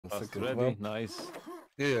second. Ready, Well, nice.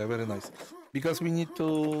 yeah, very nice. Because we need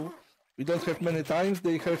to... We don't have many times.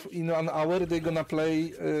 They have in 1 hour. They're gonna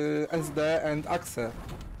play SD and Axe.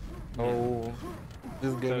 So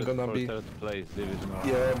this game gonna be third place division.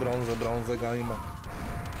 yeah, bronze game.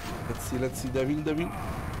 Let's see. Devil.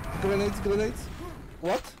 Grenades.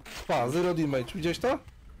 What? Pa, zero damage. Widziałeś to?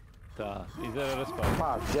 Ta, i zero respawn.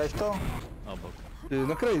 Pa, widziałeś to? Obok.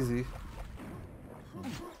 No crazy.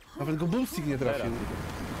 Nawet go boomstick nie trafił.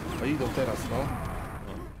 No idą teraz, no.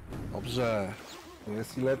 Dobrze.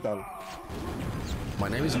 Jest i letal. My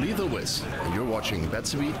name is Lethal Wiz, and you're watching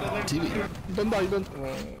badsebitv. Don't die, don't...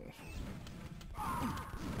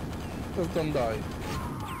 Just don't die.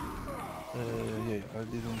 Yeah, I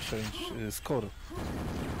didn't change score.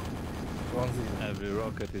 1-0. Every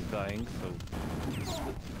rocket is dying, so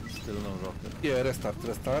still no rocket. Yeah,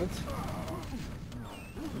 restart.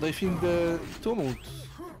 They think the tumult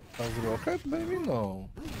has rocket? Maybe no.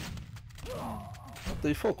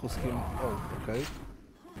 They focus him. Oh, okay.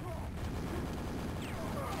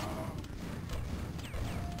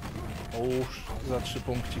 O, za 3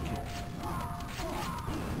 punkciki.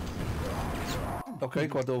 Okay,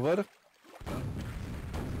 quad over.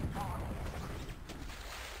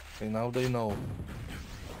 Okay, now they know.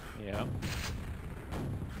 Yeah.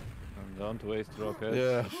 And don't waste rockets.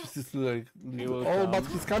 Yeah, it's like... will Oh, come. but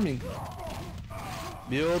he's coming.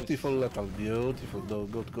 Beautiful lethal, beautiful, though,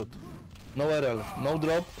 good. No RL, no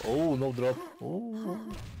drop. Oh, no drop. Oh.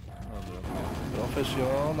 No drop.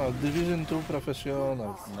 Professional, Division 2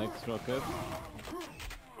 professionals. Next rocket.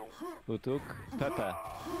 Who took? Pepe.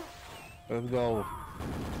 Let's go.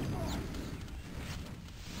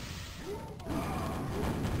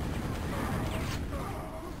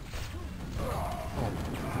 Oh,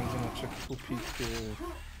 I'm gonna check who picked.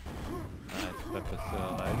 Nice, Pepe still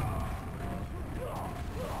alive.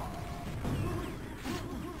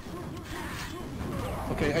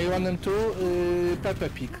 Okay, E1M2, Peppe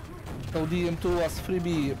pick. So DM2 was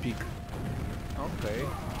 3B pick. Okay.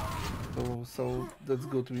 So that's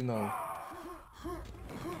good, we know.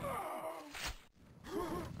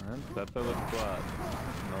 And Pepe with quad.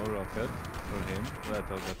 No rocket for him.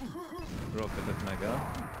 Leto got rocket at Mega.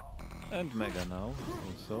 And Mega now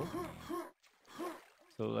also.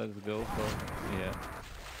 So let's go for... yeah.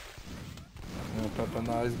 Yeah, Peppe,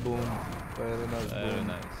 nice boom. Very nice boom. Very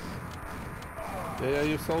nice. Yeah,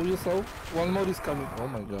 you saw. One more is coming. Oh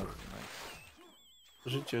my god.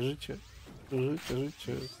 Nice. Życie.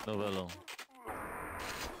 Z nowelą.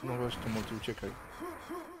 No weź tu, multi, uciekaj.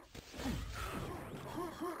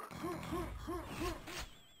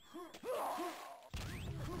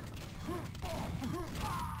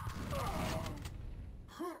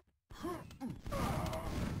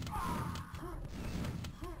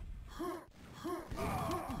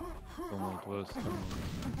 Tumult Wilson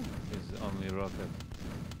is only rocket.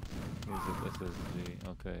 Is it SSG?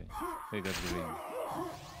 Okay. We got green.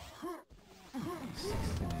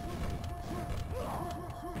 16.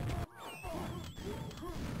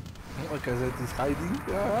 Okay, that is hiding.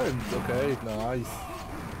 Yeah, and okay, nice.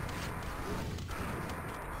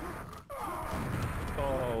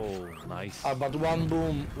 Oh, nice. But one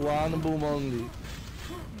boom only.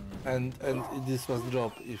 And this was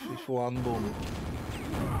drop if one boom.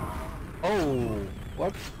 Oh,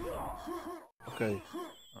 what? Okay.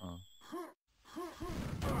 Oh.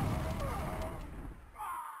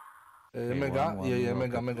 Mega, one yeah,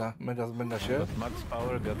 rocket. mega się. But max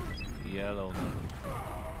power got yellow.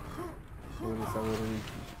 Where is our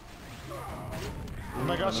wiki? W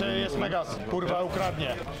Megasie jest Megas. Kurwa,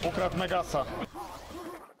 ukradnie. Ukradł Megasa.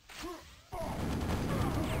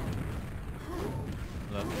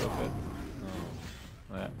 Last rocket.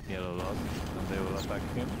 No. Yeah, yellow lost. And they will attack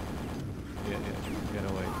him. Yeah, get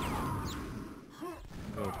away.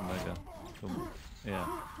 Go to Mega. Yeah.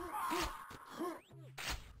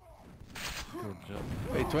 Good job.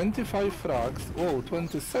 Hey, 25 frags. Oh,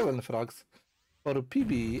 27 frags for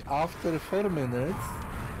PB after 4 minutes.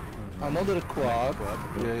 Another quad.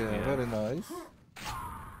 Yeah, very nice.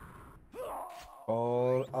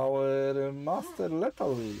 For our master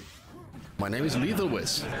lethal Wiz. My name is Lethal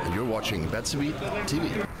Wiz, and you're watching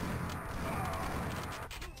badsebitv.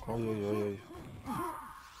 Ojej.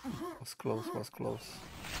 Was close.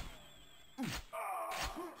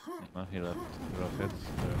 Oh, he left rockets.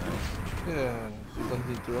 Very nice. Yeah, he don't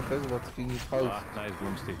need rockets, but he needs help. Ah, nice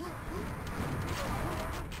boomsticks.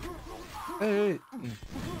 Hey.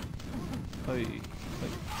 Oi.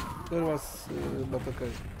 There was, but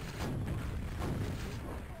okay.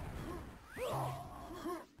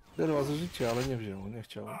 There was życie, ale nie wziął, nie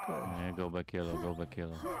chciał. Okay. Yeah, go back yellow.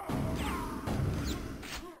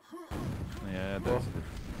 Yeah, that's it.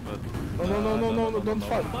 But No, don't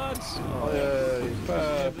fight. Max! Ojej,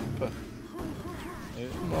 Peppe.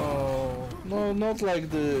 No, not like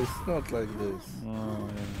this, not like this. Oh,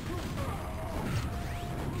 yeah.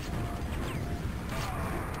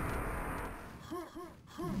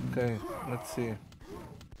 Okay, let's see.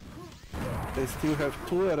 They still have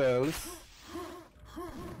 2 RLs.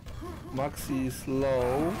 Maxi is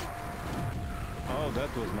low. Oh, that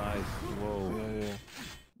was nice. Whoa. Yeah.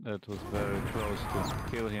 That was very close to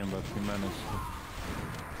kill him, but he managed to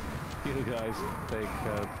kill guys, take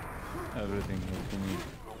everything that he needs.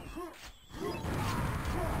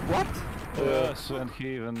 What? Yes, and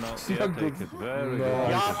he even knows. Yeah, take it. Very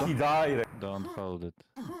good. Jaki direct! Don't hold it.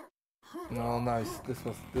 No, nice. This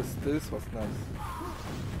was nice.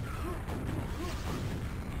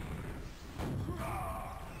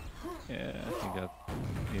 Yeah, he got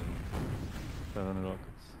even 7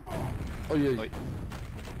 rockets. Ojej. Oj.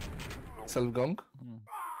 Self gong.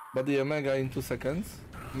 But yeah, mega in 2 seconds.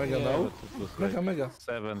 Mega Yeah, now. but it was Mega.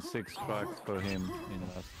 7-6 frags for him in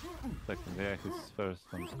last second. Yeah, his first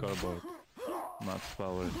on scoreboard. Max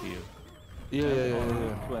power here.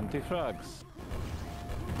 Yeah. 20 frags.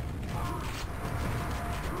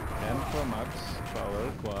 And for Max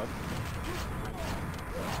power quad.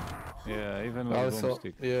 Yeah, even with Also,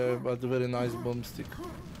 boomstick. yeah, but very nice boomstick.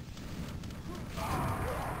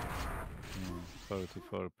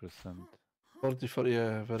 44%. 44,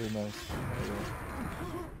 yeah, very nice.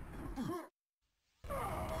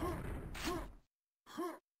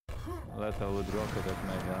 Lethal with rocket at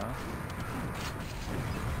Mega.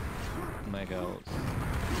 Mega also.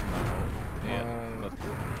 Yeah, but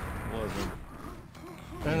wasn't.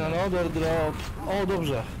 And another drop. O,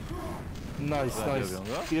 dobrze. Nice.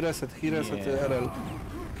 Zadziawiał. He reset Nie. RL.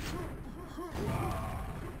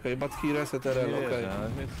 Okay, but he reset RL, Yeah, okay.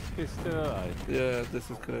 he's still alive. Yeah, this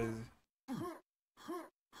is crazy.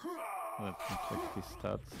 Let me check his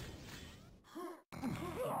stats.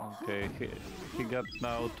 Okay, he got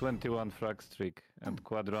now 21 frag streak and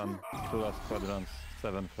quad run, 2 last quad runs,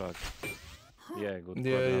 7 frag. Yeah, good quad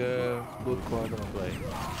run. Yeah, good quad run.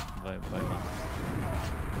 Play by Max.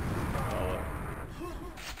 Power.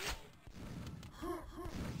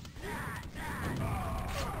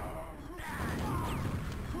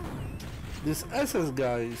 This SS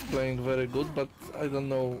guy is playing very good, but I don't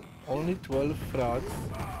know, only 12 frags.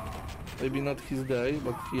 Maybe not his day,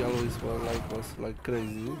 but he always was like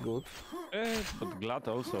crazy good. But Glad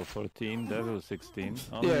also 14, Devil 16.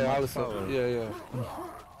 Only Yeah, Max also, power. yeah.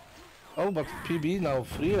 Oh, but PB now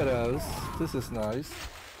 3 RLs, this is nice.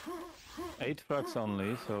 8 frags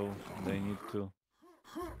only, so they need to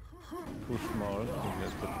push more to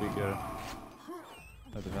get a bigger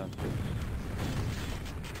advantage.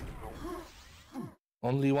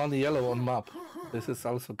 Only 1 yellow on map, this is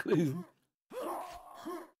also crazy.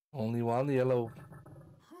 Only 1 yellow.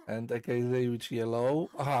 And AKZ which yellow.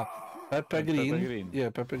 Aha, Peppe green. Peppe green. Yeah,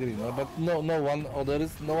 Peppe green. But no one other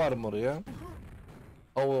is no armor, yeah?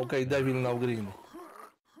 Oh, okay, Devil now green.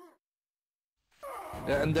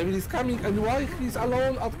 Yeah, and Devil is coming, and why he's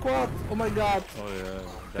alone at quad? Oh my god. Oh yeah.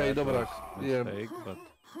 Okay, that dobra. was Yeah. mistake, but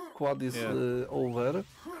Quad is Yeah. over.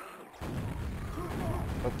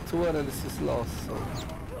 But 2 RLs is lost, so...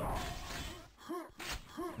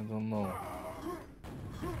 I don't know.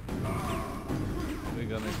 we're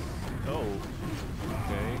gonna. Oh.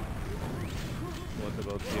 Okay. What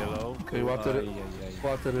about yellow? Okay, water. Ay, ay, ay.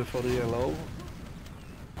 Water for yellow.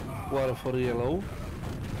 Water for yellow.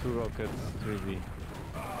 2 rockets, 3V.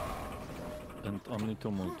 And only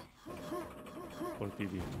 2 mult. For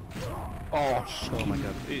PB. O, Oh my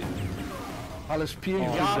god. ależ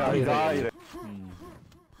piękny Jaki direct. direct!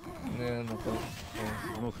 Nie, no to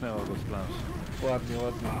Zmuchnęło go z planszy. ładnie.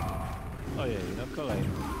 Ojej, no kolejny.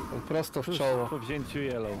 Prosto w Tuż czoło. po wzięciu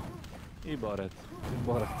yellow. I boret.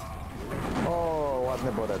 Borat. O,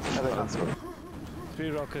 ładny boret, elegancko.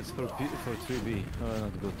 3 rockets for 3B. No,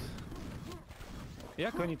 not good.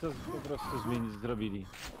 Jak oni to po prostu zrobili?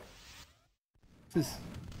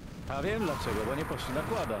 A wiem dlaczego, bo nie poszli na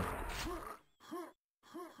kłada.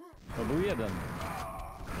 To był jeden.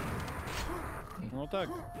 No tak,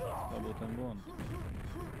 to był ten błąd.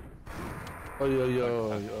 Oj.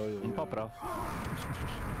 Popraw.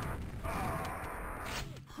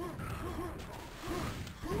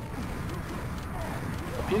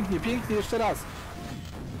 Pięknie, jeszcze raz.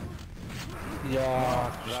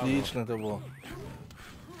 Ja, śliczne to było.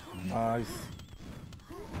 Nice.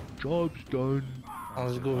 Job's done.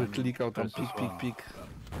 Ależ go wyklikał tam, pik.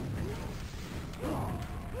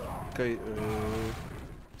 Okej,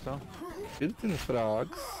 Co? 13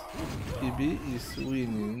 frags. PB is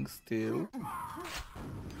winning still.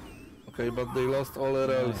 Okay, but they lost all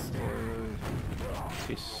RLs.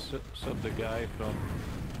 He shot the guy from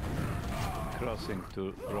crossing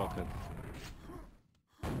to rocket.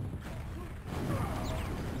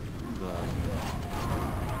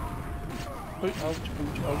 Oj,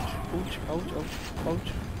 ouch,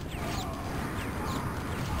 ouch.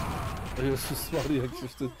 O Jezus Maria, jak się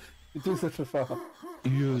wtedy... I tu jest FFA.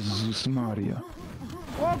 Jezus Maria.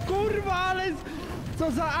 O kurwa, ale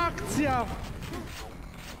co za akcja!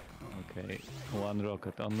 Okay, one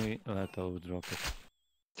rocket, only lethal with rocket.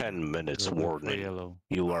 10 minutes Rocket for warning. yellow.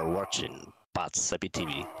 You are watching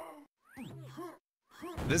badsebitv.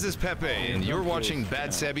 This is Pepe, and you're watching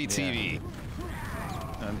badsebitv.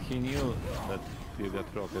 And he knew that you got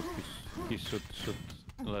rocket. He should shoot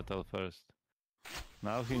lethal first.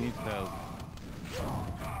 Now he needs help.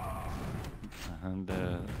 And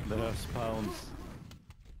there are spawns.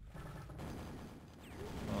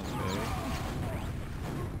 Okay.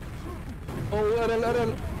 O,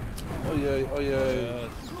 RL! Ojej.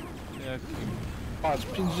 Yes. Jaki... Patrz,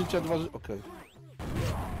 5 życia, 2 życia, okej.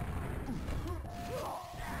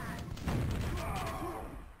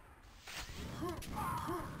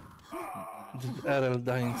 RL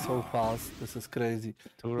dying so fast, this is crazy.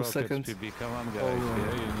 2 rockets, seconds. PB, come on guys, Oh, yeah.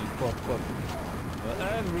 here you need... Quad.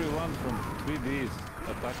 Everyone from 3B is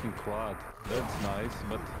attacking quad. That's nice,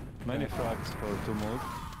 but many frags for 2 moves.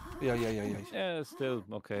 Yeah. Yeah, still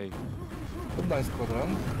okay. But nice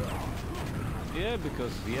quadrant. Yeah,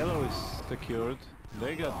 because yellow is secured.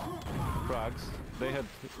 They got frags. They had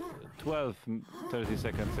 12 30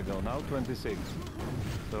 seconds ago, now 26.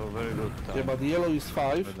 So very good time. Yeah, but yellow is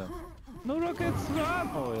 5. for them. No rockets, run!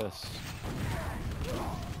 Oh yes.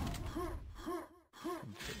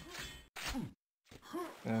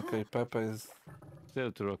 Okay, Pepe is...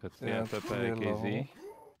 Still 2 rockets. Yeah, Yeah, Pepe yellow. AKZ.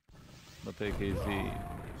 But AKZ...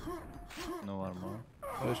 no armor.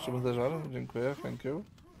 O, jeszcze będę żar, dziękuję, thank you.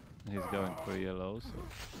 He's going for yellow, so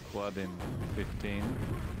quad in 15.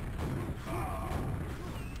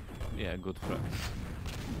 Yeah, good frags.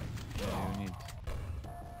 Yeah, you need...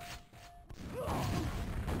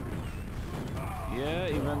 Yeah,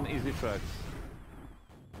 even easy frags.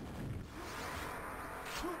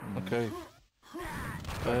 Okay.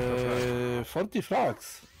 40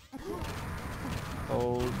 frags.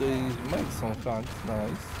 Oh, they make some frags,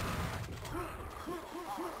 nice.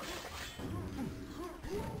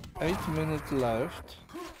 8 minutes left.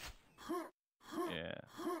 Yeah.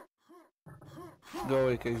 Go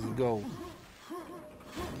AKZ, go.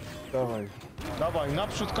 Dawaj. Dawaj,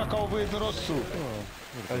 naprzód kakaowy jednorożcu.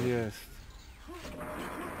 Tak jest.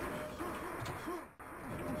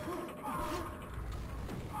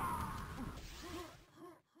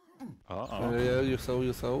 Yeah, you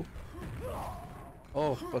saw.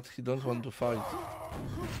 Oh, but he don't want to fight.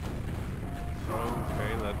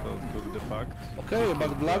 Okay, let's took the pact. Okay,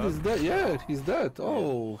 but Blood is dead. Yeah, he's dead.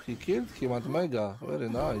 Oh, he killed him at Mega. Very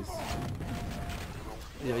nice.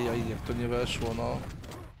 Jaj, jak to nie weszło, no.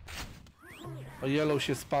 O, Yellow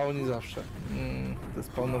się spawni zawsze.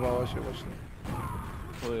 Zespawnowała się właśnie.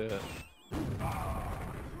 Oh yeah.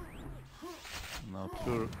 No,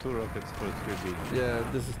 two rockets for 3B.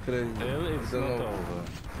 Yeah, this is crazy. Still, it's I don't not know. over.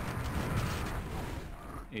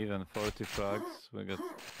 Even 40 frags, we got...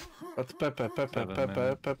 But Pepe 7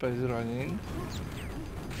 minutes. is running.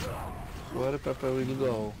 Where Pepe will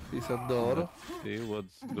go? He's at door. Let's see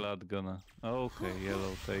what's Glad gonna... Okay,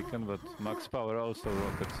 yellow taken, but max power also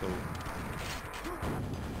rocket, so...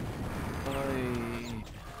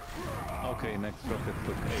 Okay, next rocket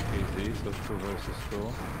took AKZ, so 2 versus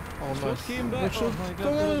 2. Oh, Shoot nice. him back! Shoot. Oh my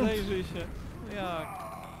god, rozejrzyj się! Jak?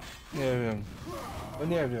 Nie wiem. No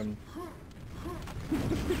nie wiem.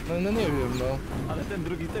 No nie wiem, no. Ale ten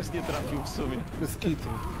drugi też nie trafił w sumie. Bez kitu.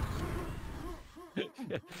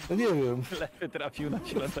 No nie wiem. Lewy trafił na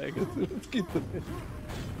ślepego. Bez kitu.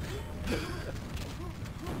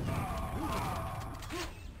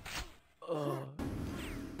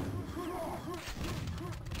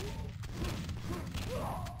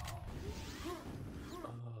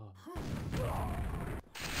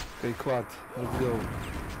 Okay, quad. Let's go.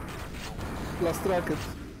 Last racket.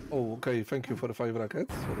 Oh, okay. Thank you for 5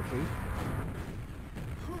 rackets for free.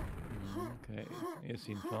 Okej, jest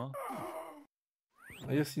info.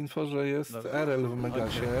 A jest info, że jest RL w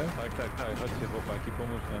Megasie. Tak, chodźcie chłopaki,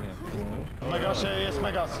 pomóżmy, nie. W Megasie jest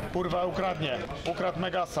Megas. Kurwa, ukradnie. Ukradł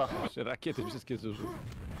Megasa. Jeszcze rakiety wszystkie zużył.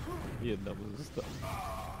 Jedna mu została.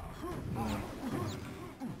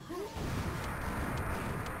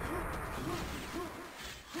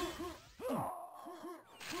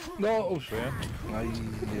 No, uż. Czuję? A i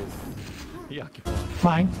jest. Jaki plan?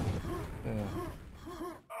 Fine. Yeah.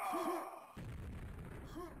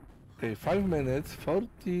 Okay, 5 minutes,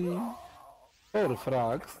 44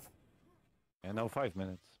 frags. Yeah, now 5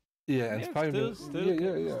 minutes. Yeah, and Yeah, 5 minutes.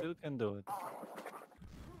 Still can do it.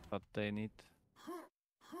 But they need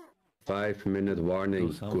 5-minute warning,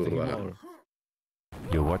 do something kurwa. more.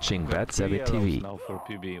 You're watching Got 3 badsebitv. yellows now for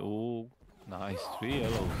PB. Ooh, nice, 3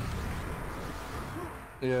 yellows.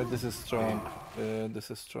 Yeah, this is strong. Yeah, this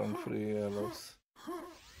is strong. 3 yellows.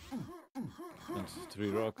 And 3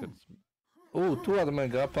 rockets. Oh, 2 at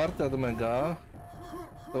mega, party at mega.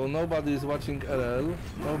 So nobody is watching RL,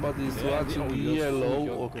 nobody is watching yellow.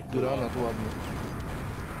 O, granat ładny.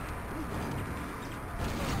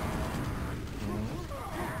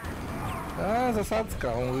 A,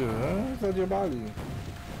 zasadzka, on mówi, zadziebali.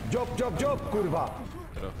 Job, kurwa!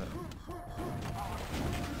 Trochę.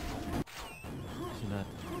 Źle.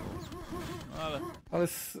 Ale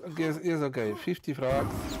jest okej, 50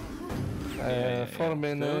 frags. 4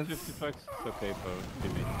 minutes. 50 frags is okay for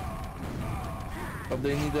PB. But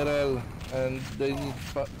they need RL and they need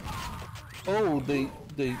oh, they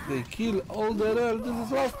kill all the RL. This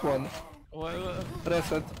is last one. Well,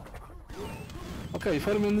 Reset. Okay,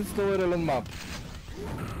 4 minutes no RL on map.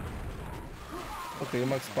 Okay,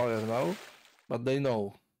 max power now, but they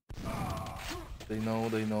know. They know.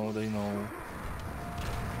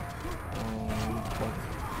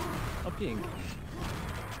 o pięknie.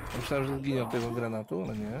 Myślałem, że zginie od tego granatu,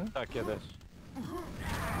 ale nie. Tak, ja też.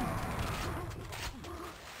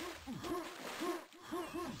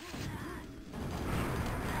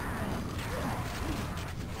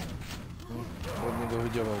 Ładnie go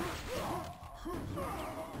wydziował.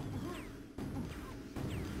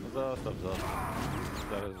 No zostaw.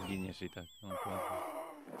 Zaraz zginiesz i tak. No,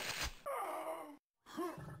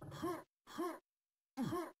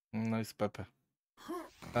 Nice Peppe.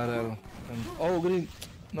 RL. Oh, green.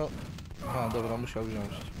 No. A, dobra, musiał wziąć.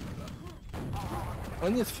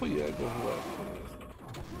 Ale nie swojego w łeb.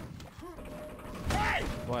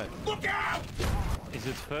 Why? Look out! Is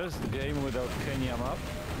it first game without Kenya map?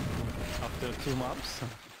 After 2 maps?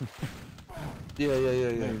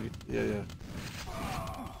 Yeah.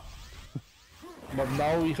 But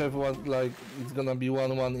now we have one, like, it's gonna be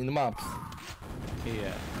 1-1 in maps.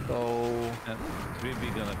 Yeah. So... And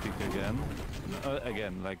 3B gonna pick again.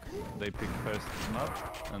 Again, like, they pick first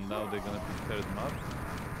map, and now they're gonna pick third map.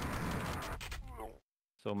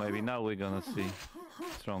 So maybe now we're gonna see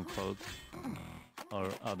Stronghold or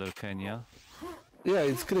other Kenya. Yeah,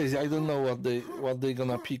 it's crazy. I don't know what they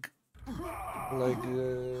gonna pick. Like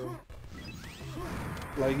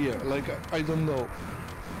I don't know.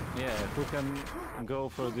 Yeah, who can go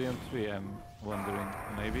for the M3? I'm wondering.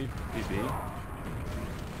 Maybe PB.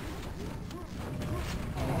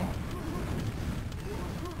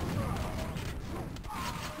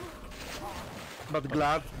 But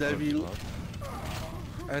Glad, Devil,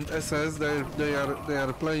 and SS they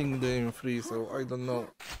are playing the M3, so I don't know.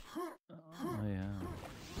 Oh yeah.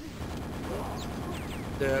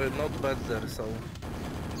 They are not bad there, so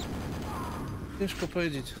ciężko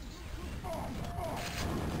powiedzieć.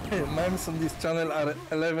 Memes on this channel are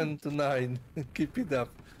 11 to 9. Keep it up.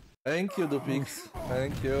 Thank you, Dupix.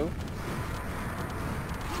 Thank you.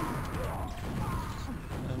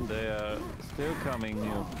 And they are still coming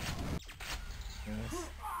new. Yes.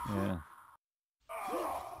 Yeah.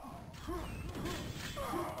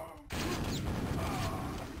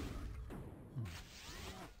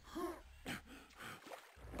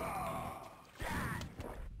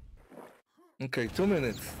 Okay, 2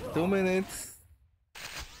 minutes. 2 minutes.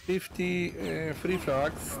 50 free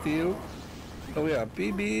frags still. So yeah,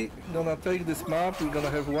 PB gonna take this map. We're gonna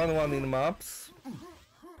have 1-1 in maps.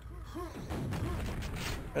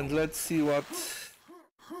 And let's see what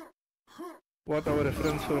our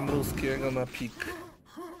friends from Ruski are gonna pick.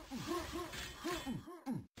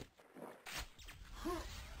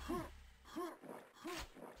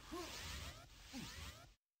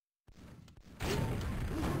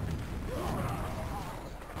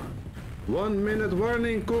 One minute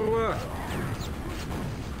warning, kurwa!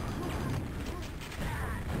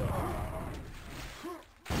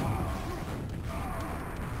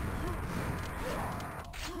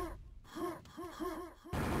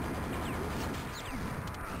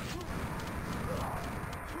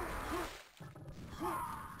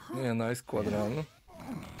 Yeah, nice quadran.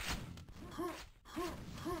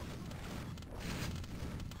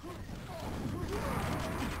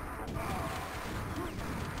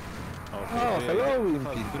 Oh, hello, Wimpy.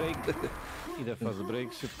 Fast break. Idę fast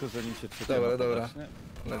break szybko, zanim się trzecia Dobra, mapa dobra. zacznie.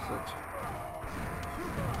 Lecieć.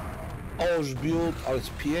 O, żbiut, ale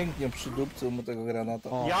pięknie przydupcył mu tego granata.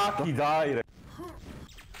 Jaki direct!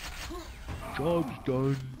 Job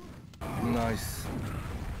done. Nice.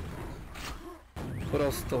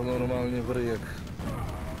 Prosto normalnie w ryjek.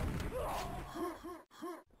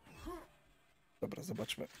 Dobra,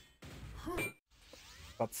 zobaczmy.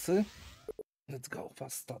 Statsy. Let's go,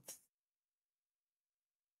 fast stats.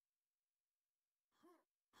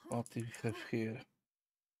 What do we have here?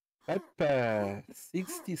 Peppe,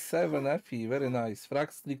 67 FE, very nice.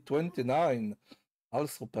 Frag streak 29,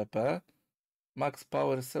 also Peppe. Max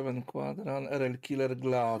power 7 quadrant, RL killer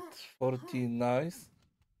glad 14, nice.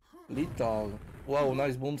 Lethal, wow,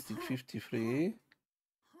 nice boomstick 53.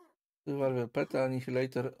 Survival peta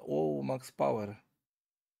annihilator, oh, max power.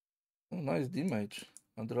 Oh, nice damage.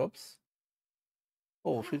 And drops.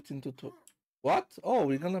 Oh, 15 to 2. What? Oh,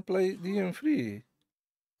 we're gonna play DM3.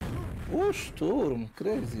 Oh, Sturm,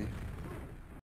 crazy.